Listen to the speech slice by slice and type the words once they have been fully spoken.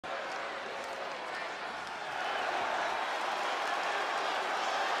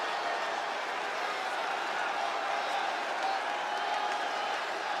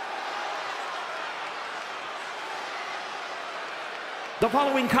The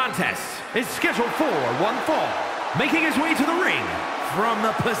following contest is scheduled for one fall. Making his way to the ring from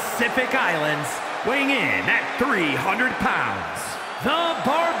the Pacific Islands, weighing in at 300 pounds, the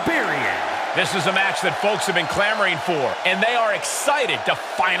Barbarian. This is a match that folks have been clamoring for, and they are excited to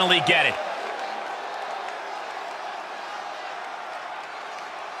finally get it.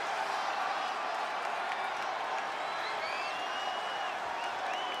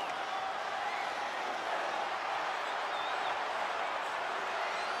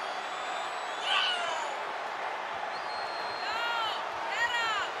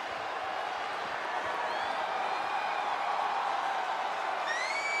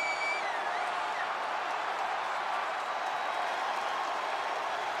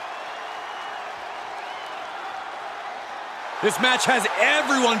 This match has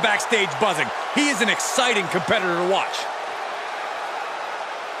everyone backstage buzzing. He is an exciting competitor to watch.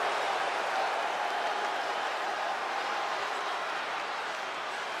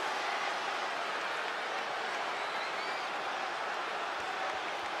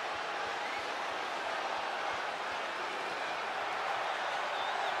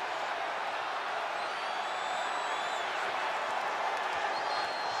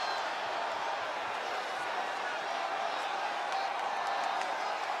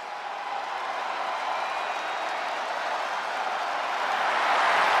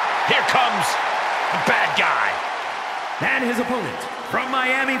 Here comes the bad guy. And his opponent from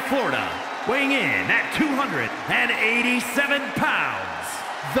Miami, Florida, weighing in at 287 pounds,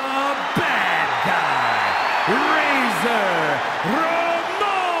 the bad guy,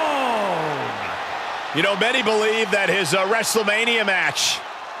 Ramon. You know, many believe that his WrestleMania match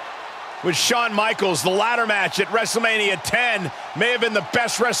with Shawn Michaels, the ladder match at WrestleMania 10, may have been the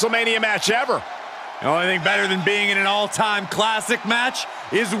best WrestleMania match ever. The only thing better than being in an all-time classic match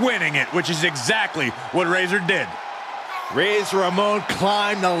is winning it, which is exactly what Razor did. Razor Ramon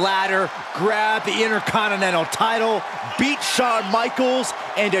climbed the ladder, grabbed the Intercontinental title, beat Shawn Michaels,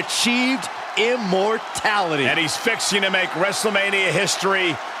 and achieved immortality. And he's fixing to make WrestleMania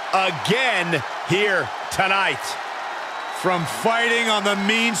history again here tonight. From fighting on the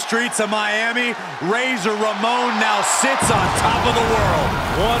mean streets of Miami, Razor Ramon now sits on top of the world.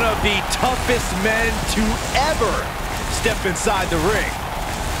 One of the toughest men to ever step inside the ring.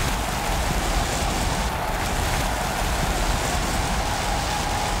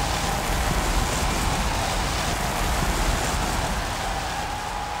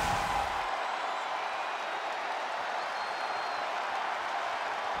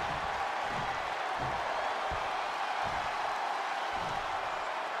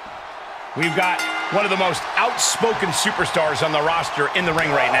 We've got one of the most outspoken superstars on the roster in the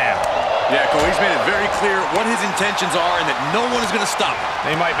ring right now. Yeah, Cole, he's made it very clear what his intentions are and that no one is going to stop him.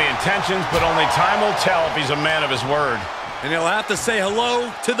 They might be intentions, but only time will tell if he's a man of his word. And he'll have to say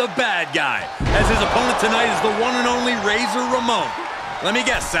hello to the bad guy, as his opponent tonight is the one and only Razor Ramon. Let me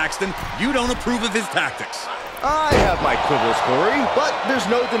guess, Saxton, you don't approve of his tactics. I have my quibbles, Corey, but there's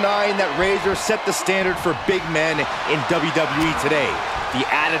no denying that Razor set the standard for big men in WWE today. The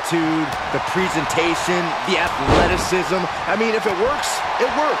attitude, the presentation, the athleticism. I mean, if it works,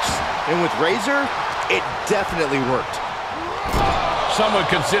 it works. And with Razor, it definitely worked. Some would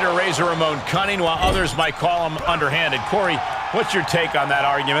consider Razor Ramon cunning, while others might call him underhanded. Corey, what's your take on that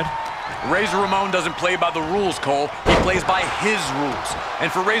argument? Razor Ramon doesn't play by the rules, Cole. He plays by his rules. And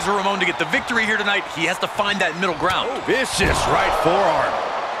for Razor Ramon to get the victory here tonight, he has to find that middle ground. Vicious right forearm.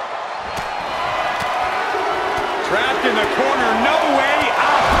 Trapped in the corner, no way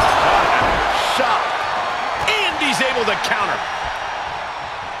out. Shot. And he's able to counter.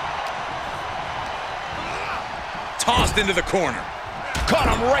 Tossed into the corner.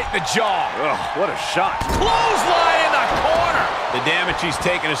 Caught him right in the jaw. Ugh, what a shot. Clothesline in the corner. The damage he's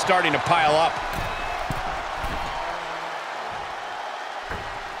taken is starting to pile up.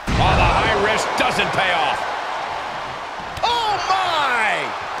 Oh, the high risk doesn't pay off. Oh, my!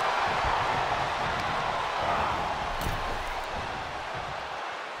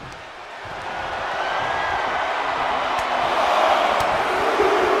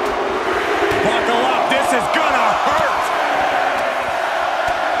 Buckle up, this is gonna hurt.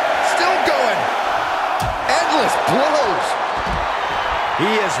 Still going. Endless blows. He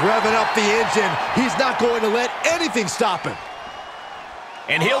is revving up the engine. He's not going to let anything stop him.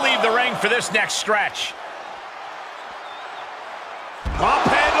 And he'll leave the ring for this next stretch. Pop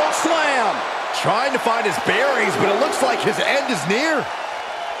handle slam. Trying to find his bearings, but it looks like his end is near.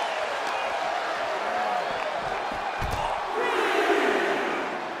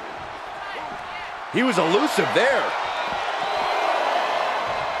 He was elusive there.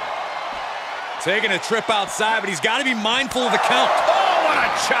 Taking a trip outside, but he's got to be mindful of the count. Oh, What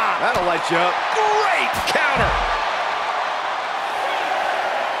a chop. That'll light you up. Great counter.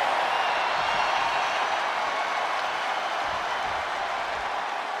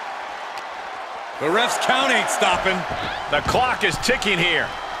 The ref's count ain't stopping. The clock is ticking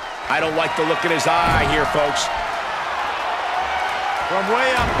here. I don't like the look in his eye here, folks. From way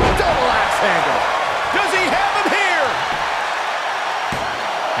up, double axe handle. Does he have him here?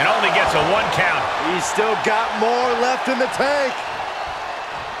 And only gets a 1 count. He's still got more left in the tank.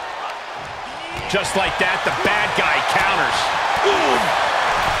 Just like that, the bad guy counters. Boom!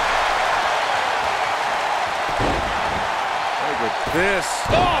 Look at this.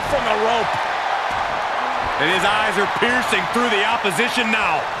 Oh, from the rope. And his eyes are piercing through the opposition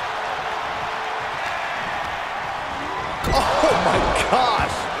now. Oh my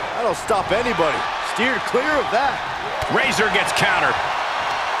gosh. That'll stop anybody. Steered clear of that. Razor gets countered.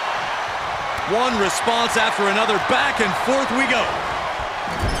 One response after another. Back and forth we go.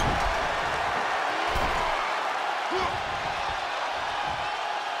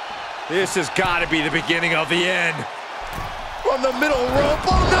 This has got to be the beginning of the end. From the middle rope.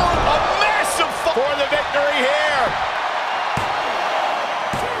 Oh no! A massive for the victory here.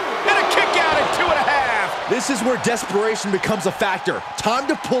 And a kick out at 2.5. This is where desperation becomes a factor. Time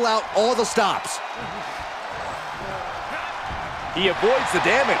to pull out all the stops. He avoids the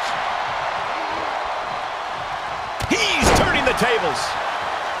damage. He's turning the tables.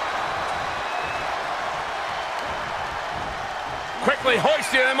 Quickly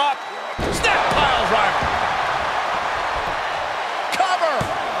hoisting him up. Snap pile driver. Cover.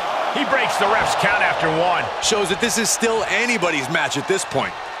 He breaks the ref's count after 1. Shows that this is still anybody's match at this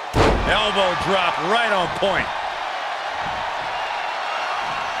point. Elbow drop right on point.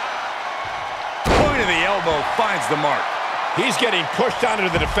 Point of the elbow finds the mark. He's getting pushed onto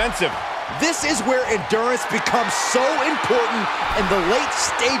the defensive. This is where endurance becomes so important in the late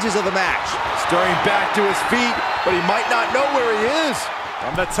stages of the match. Stirring back to his feet, but he might not know where he is.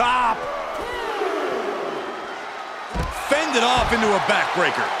 From the top. Fended off into a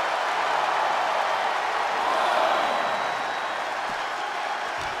backbreaker.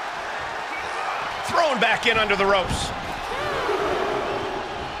 Thrown back in under the ropes.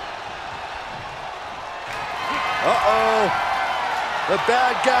 Uh-oh. The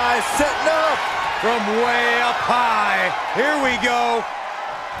bad guy setting up. From way up high. Here we go.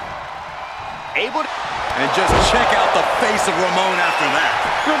 Able to... And just check out the face of Ramon after that.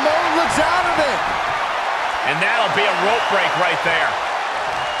 Ramon looks out of it. And that'll be a rope break right there.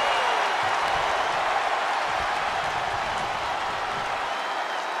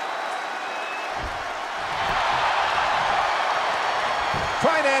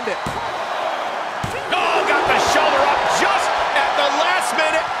 Try and end it. Oh, got the shoulder up just at the last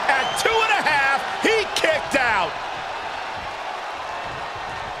minute at 2.5. He kicked out.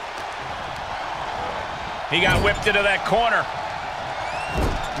 He got whipped into that corner.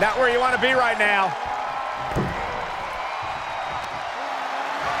 Not where you want to be right now.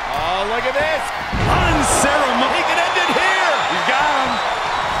 Oh, look at this. Unceremonious. He can end it here. He's got him.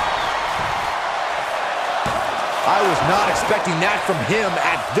 I was not expecting that from him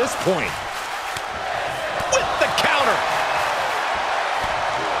at this point. With the counter.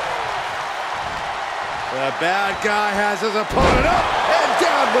 The bad guy has his opponent up and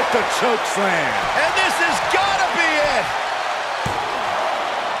down with the choke slam. And this has got to be it.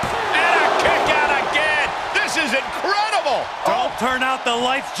 And a kick out again. This is incredible. Don't turn out the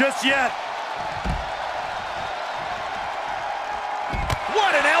lights just yet.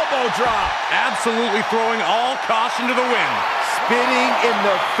 What an elbow drop. Absolutely throwing all caution to the wind. Spitting in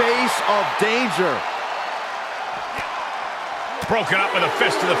the face of danger. Broken up with a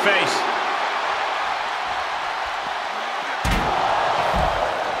fist to the face.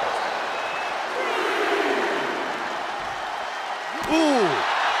 Ooh.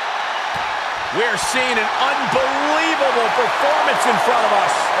 We're seeing an unbelievable performance in front of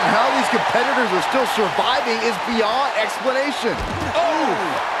us. And how these competitors are still surviving is beyond explanation. Oh!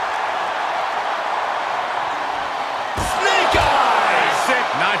 Snake eyes!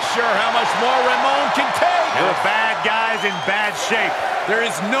 Not sure how much more Ramon can take. The bad guy's in bad shape. There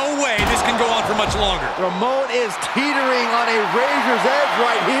is no way this can go on for much longer. Ramon is teetering on a razor's edge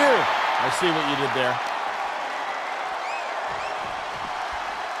right here. I see what you did there.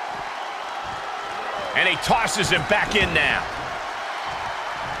 And he tosses him back in now.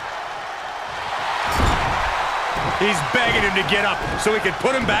 He's begging him to get up so he can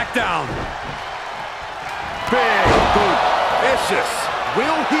put him back down. Big boot. Vicious.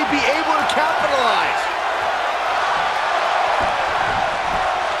 Will he be able to capitalize?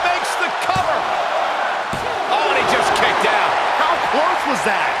 Makes the cover. Oh, and he just kicked out. How close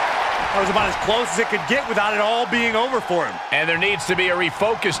That was about as close as it could get without it all being over for him. And there needs to be a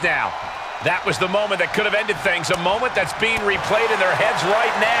refocus now. That was the moment that could have ended things, a moment that's being replayed in their heads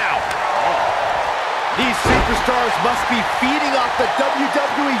right now. These superstars must be feeding off the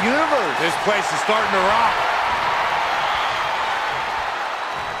WWE Universe. This place is starting to rock.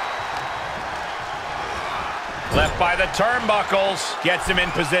 Left by the turnbuckles. Gets him in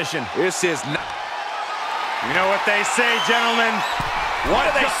position. This is not... You know what they say, gentlemen? What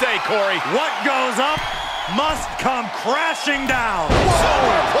do they say, Corey? What goes up must come crashing down.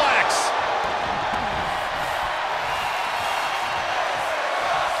 Superplex.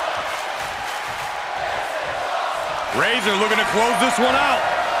 Razor looking to close this one out.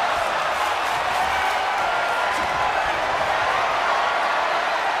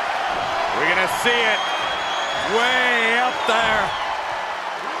 We're gonna see it way up there.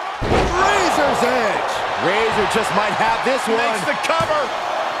 Razor's edge. Razor just might have this one. Makes the cover.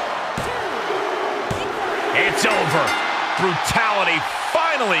 It's over. Brutality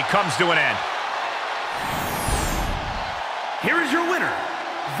finally comes to an end. Here is your winner,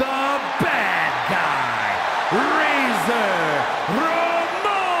 the bad guy, Razor Ramon.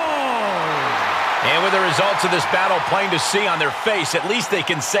 And with the results of this battle plain to see on their face, at least they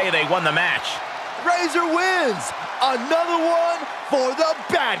can say they won the match. Razor wins. Another one for the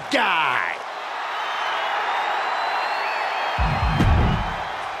bad guy.